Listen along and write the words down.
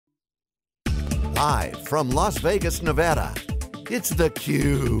Live from Las Vegas, Nevada, it's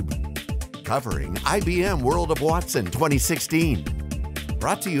theCUBE, covering IBM World of Watson 2016.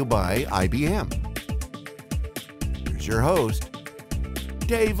 Brought to you by IBM. Here's your host,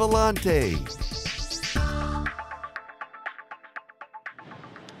 Dave Vellante.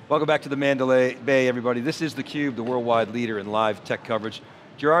 Welcome back to the Mandalay Bay, everybody. This is theCUBE, the worldwide leader in live tech coverage.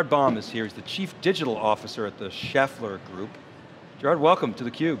 Gerhard Baum is here. He's the Chief Digital Officer at the Schaeffler Group. Gerhard, welcome to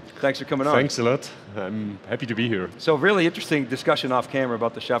theCUBE. Thanks for coming on. Thanks a lot. I'm happy to be here. So really interesting discussion off camera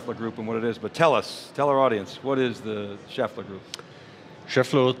about the Schaeffler Group and what it is, but tell our audience, what is the Schaeffler Group?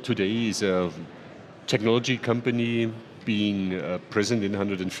 Schaeffler today is a technology company being present in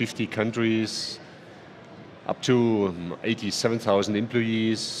 150 countries, up to 87,000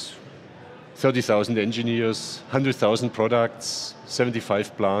 employees, 30,000 engineers, 100,000 products,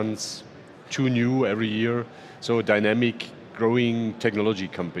 75 plants, 2 new every year, so a dynamic, growing technology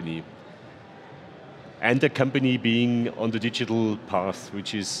company. And a company being on the digital path,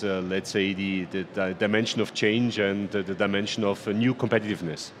 which is, let's say, the dimension of change and the dimension of new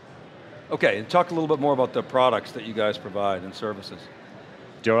competitiveness. Okay, and talk a little bit more about the products that you guys provide and services.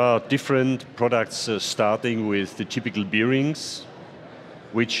 There are different products starting with the typical bearings,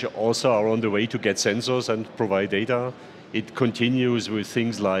 which also are on the way to get sensors and provide data. It continues with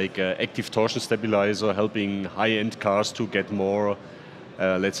things like active torsion stabilizer, helping high-end cars to get more,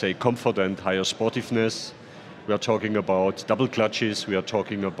 let's say, comfort and higher sportiveness. We are talking about double clutches, we are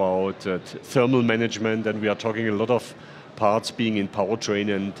talking about thermal management, and we are talking a lot of parts being in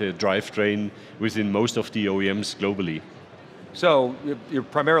powertrain and drivetrain within most of the OEMs globally. So, you're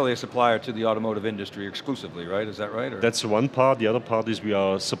primarily a supplier to the automotive industry exclusively, right? Is that right? Or? That's one part. The other part is we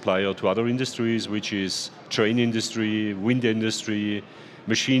are a supplier to other industries, which is train industry, wind industry,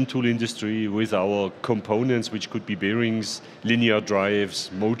 machine tool industry, with our components, which could be bearings, linear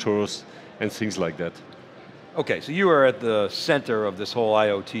drives, motors, and things like that. Okay, so you are at the center of this whole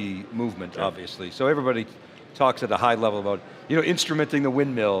IoT movement, yeah. Obviously. So everybody talks at a high level about, instrumenting the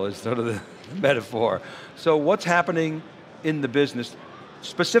windmill is sort of the metaphor. So what's happening in the business?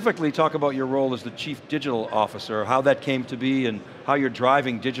 Specifically talk about your role as the Chief Digital Officer, how that came to be and how you're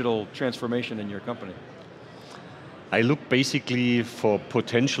driving digital transformation in your company. I look basically for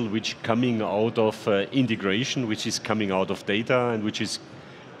potential which coming out of integration, which is coming out of data, and which is,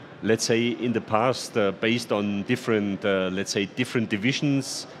 let's say, in the past based on different, let's say, different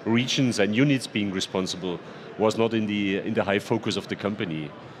divisions, regions and units being responsible, was not in the high focus of the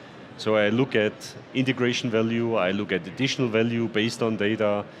company. So I look at integration value, I look at additional value based on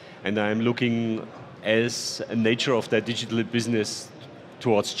data, and I'm looking as a nature of that digital business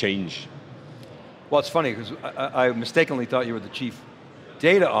towards change. Well, it's funny, because I mistakenly thought you were the Chief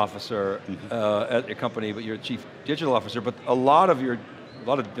Data Officer at your company, but you're a Chief Digital Officer, but a lot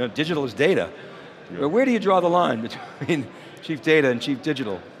of digital is data. Yeah. Where do you draw the line between Chief Data and Chief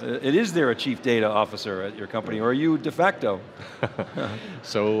Digital? Is there a Chief Data Officer at your company, or are you de facto?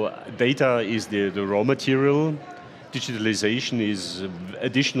 So data is the raw material. Digitalization is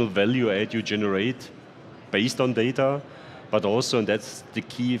additional value add you generate based on data, but also, and that's the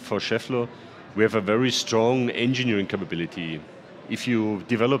key for Schaeffler, we have a very strong engineering capability. If you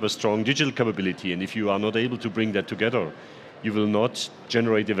develop a strong digital capability, and if you are not able to bring that together, you will not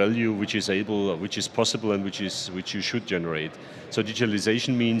generate the value which is possible and which you should generate. So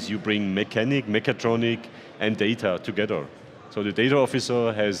digitalization means you bring mechatronic and data together. So the data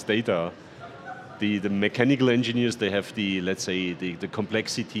officer has data. The mechanical engineers, they have let's say, the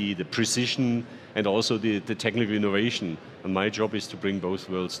complexity, the precision, and also the technical innovation. And my job is to bring both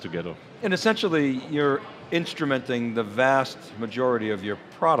worlds together. And essentially, you're instrumenting the vast majority of your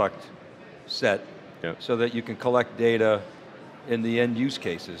product set, yeah, so that you can collect data in the end use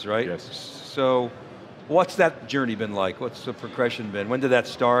cases, right? Yes. So, what's that journey been like? What's the progression been? When did that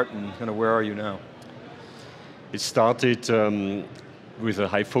start, and kind of where are you now? It started with a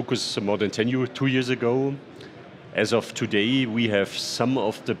high focus more than 2 years ago. As of today, we have some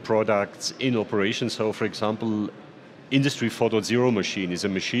of the products in operation. So, for example, Industry 4.0 machine is a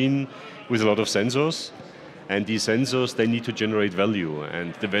machine with a lot of sensors, and these sensors, they need to generate value,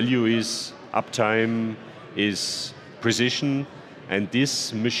 and the value is uptime, is precision, and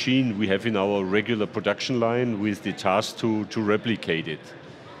this machine we have in our regular production line with the task to replicate it.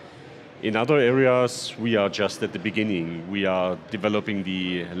 In other areas, we are just at the beginning. We are developing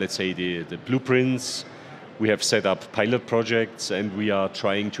let's say, the blueprints. We have set up pilot projects, and we are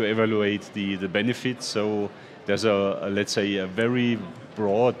trying to evaluate the benefits. So there's let's say, a very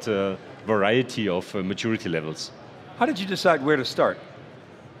broad variety of maturity levels. How did you decide where to start?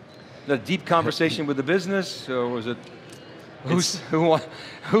 A deep conversation with the business, or was it Who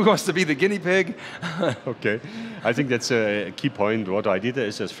wants to be the guinea pig? Okay, I think that's a key point. What I did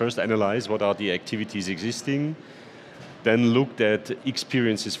is first analyze what are the activities existing, then looked at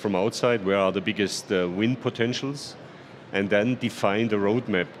experiences from outside, where are the biggest win potentials, and then defined a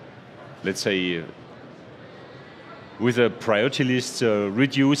roadmap, let's say, with a priority list,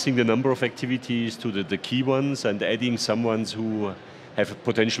 reducing the number of activities to the key ones and adding some ones who have a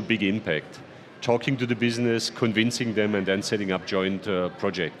potential big impact. Talking to the business, convincing them, and then setting up joint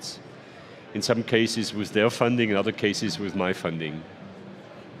projects. In some cases with their funding, in other cases with my funding.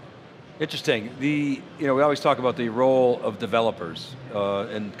 Interesting. We always talk about the role of developers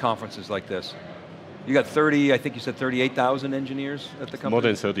in conferences like this. You got 30, I think you said 38,000 engineers at the company? More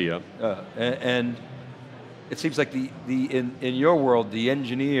than 30, yeah. And it seems like in your world, the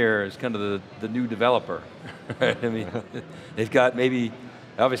engineer is kind of the new developer. Right? I mean, they've got maybe,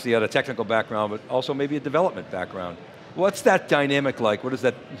 obviously had a technical background, but also maybe a development background. What's that dynamic like? What does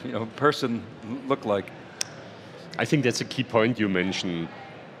that person look like? I think that's a key point you mentioned.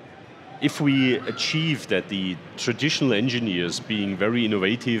 If we achieve that the traditional engineers being very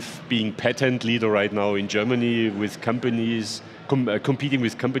innovative, being patent leader right now in Germany with companies, competing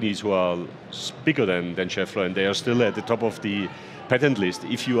with companies who are bigger than Schaeffler, and they are still at the top of the patent list.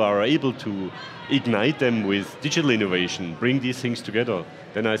 If you are able to ignite them with digital innovation, bring these things together,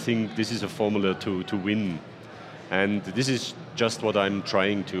 then I think this is a formula to win. And this is just what I'm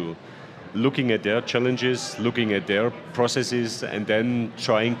trying to, looking at their challenges, looking at their processes, and then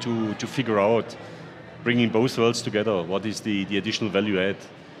trying to figure out, bringing both worlds together, what is the additional value add.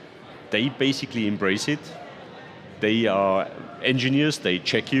 They basically embrace it. They are engineers, they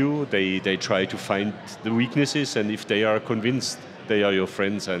check you, they try to find the weaknesses, and if they are convinced, they are your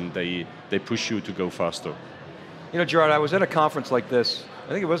friends and they push you to go faster. Gerhard, I was at a conference like this, I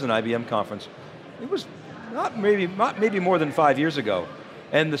think it was an IBM conference. It was not maybe more than 5 years ago.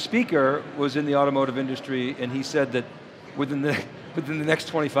 And the speaker was in the automotive industry, and he said that within the next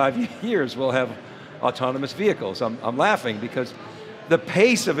 25 years, we'll have autonomous vehicles. I'm laughing because the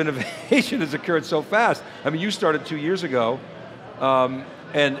pace of innovation has occurred so fast. I mean, you started 2 years ago,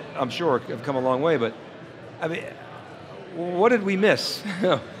 and I'm sure have come a long way, but I mean, what did we miss?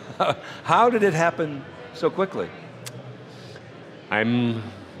 How did it happen so quickly? I'm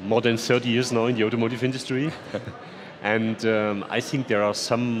more than 30 years now in the automotive industry, and I think there are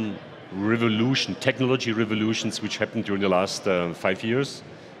some technology revolutions which happened during the last 5 years,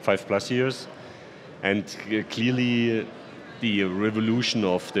 5+ years, and clearly the revolution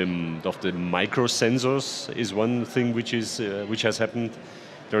of the micro sensors is one thing which has happened.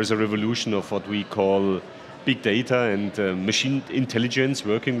 There is a revolution of what we call big data and machine intelligence,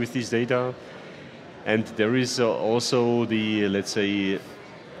 working with this data. And there is also the, let's say,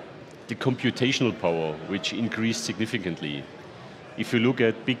 the computational power, which increased significantly. If you look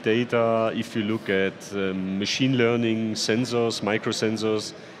at big data, if you look at machine learning, sensors,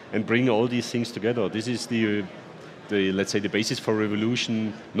 microsensors, and bring all these things together, this is let's say, the basis for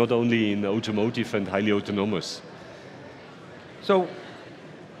revolution, not only in automotive and highly autonomous. So,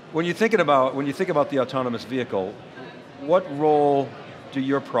 when you think about the autonomous vehicle, what role do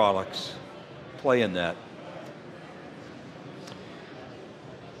your products play in that?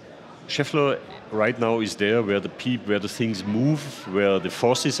 Schaeffler right now is there where the things move, where the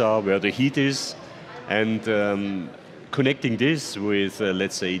forces are, where the heat is, and connecting this with,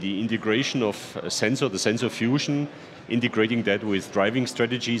 let's say, the integration of a sensor, the sensor fusion, integrating that with driving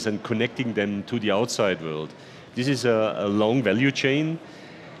strategies and connecting them to the outside world. This is a long value chain,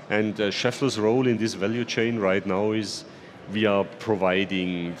 and Schaeffler's role in this value chain right now is we are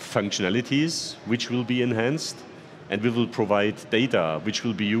providing functionalities which will be enhanced, and we will provide data which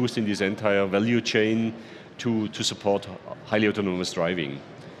will be used in this entire value chain to support highly autonomous driving.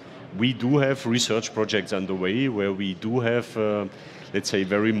 We do have research projects underway where we do have, let's say,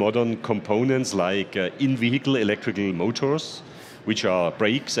 very modern components like in-vehicle electrical motors, which are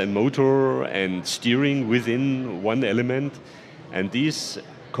brakes and motor and steering within one element. And these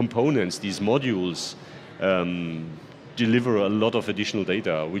components, these modules, deliver a lot of additional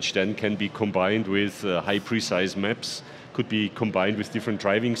data, which then can be combined with high precise maps, could be combined with different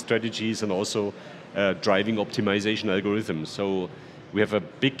driving strategies and also driving optimization algorithms. So we have a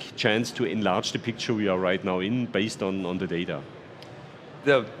big chance to enlarge the picture we are right now in based on the data.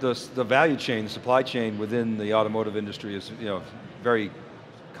 The value chain, the supply chain within the automotive industry is very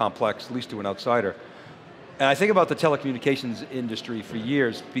complex, at least to an outsider. And I think about the telecommunications industry for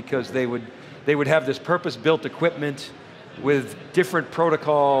years because they would have this purpose-built equipment with different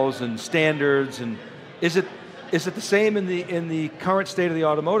protocols and standards. And is it the same in the current state of the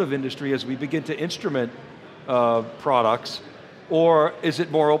automotive industry as we begin to instrument products? Or is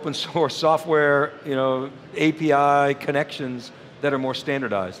it more open source software, API connections that are more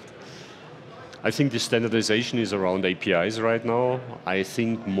standardized? I think the standardization is around APIs right now. I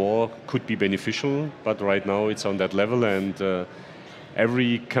think more could be beneficial, but right now it's on that level, and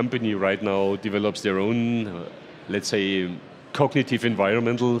every company right now develops their own, let's say, cognitive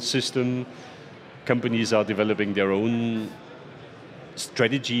environmental system. Companies are developing their own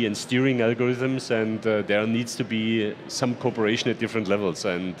strategy and steering algorithms, and there needs to be some cooperation at different levels,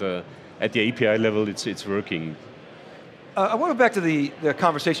 and at the API level it's working. I want to go back to the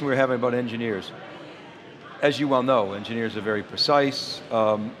conversation we were having about engineers. As you well know, engineers are very precise.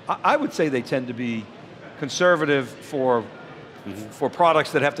 I would say they tend to be conservative for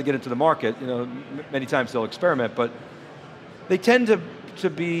products that have to get into the market. Many times they'll experiment, but they tend to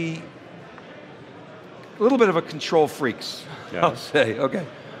be a little bit of a control freaks, yeah. I'll say, okay.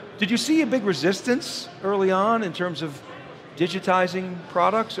 Did you see a big resistance early on in terms of digitizing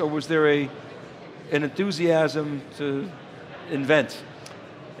products, or was there an enthusiasm to invent?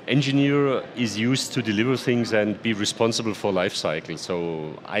 Engineer is used to deliver things and be responsible for life cycle.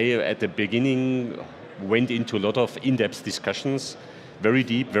 So I, at the beginning, went into a lot of in-depth discussions, very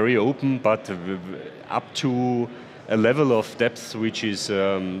deep, very open, but up to a level of depth which is,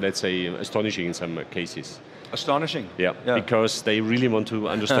 let's say, astonishing in some cases. Astonishing? Yeah, because they really want to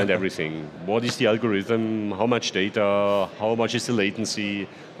understand everything. What is the algorithm, how much data, how much is the latency,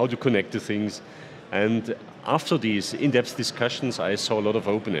 how to connect the things. And after these in-depth discussions, I saw a lot of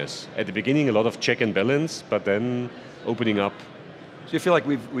openness. At the beginning, a lot of check and balance, but then opening up. So you feel like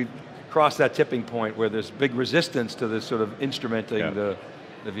we've crossed that tipping point where there's big resistance to this sort of instrumenting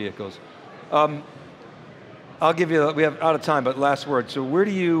the vehicles. I'll give you, we have out of time, but last word. So where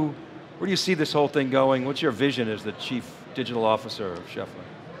do you see this whole thing going? What's your vision as the Chief Digital Officer of Schaeffler?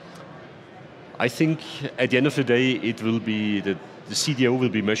 I think at the end of the day, it will be the CDO will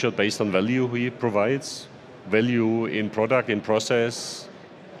be measured based on value he provides, value in product, in process,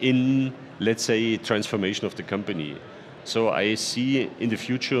 in, let's say, transformation of the company. So I see in the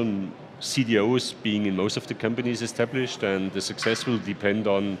future CDOs being in most of the companies established, and the success will depend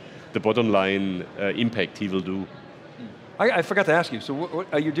on the bottom line impact he will do. I forgot to ask you, so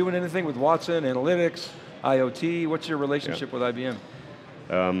what, are you doing anything with Watson, analytics, IoT? What's your relationship with IBM?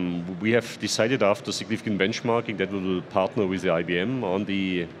 We have decided after significant benchmarking that we will partner with the IBM on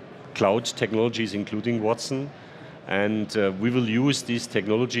the cloud technologies, including Watson, and we will use these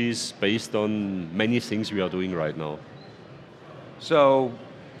technologies based on many things we are doing right now. So,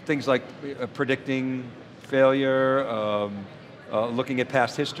 things like predicting failure, looking at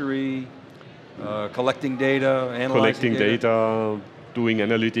past history, collecting data, analyzing data, doing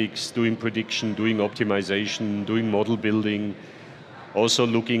analytics, doing prediction, doing optimization, doing model building, also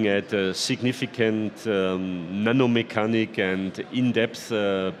looking at significant nanomechanic and in-depth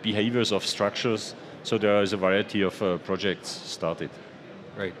behaviors of structures. So there is a variety of projects started.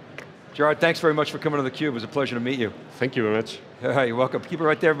 Great. Gerhard, thanks very much for coming to theCUBE. It was a pleasure to meet you. Thank you very much. All right, you're welcome. Keep it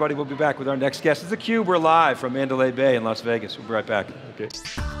right there, everybody. We'll be back with our next guest. It's theCUBE. We're live from Mandalay Bay in Las Vegas. We'll be right back. Okay.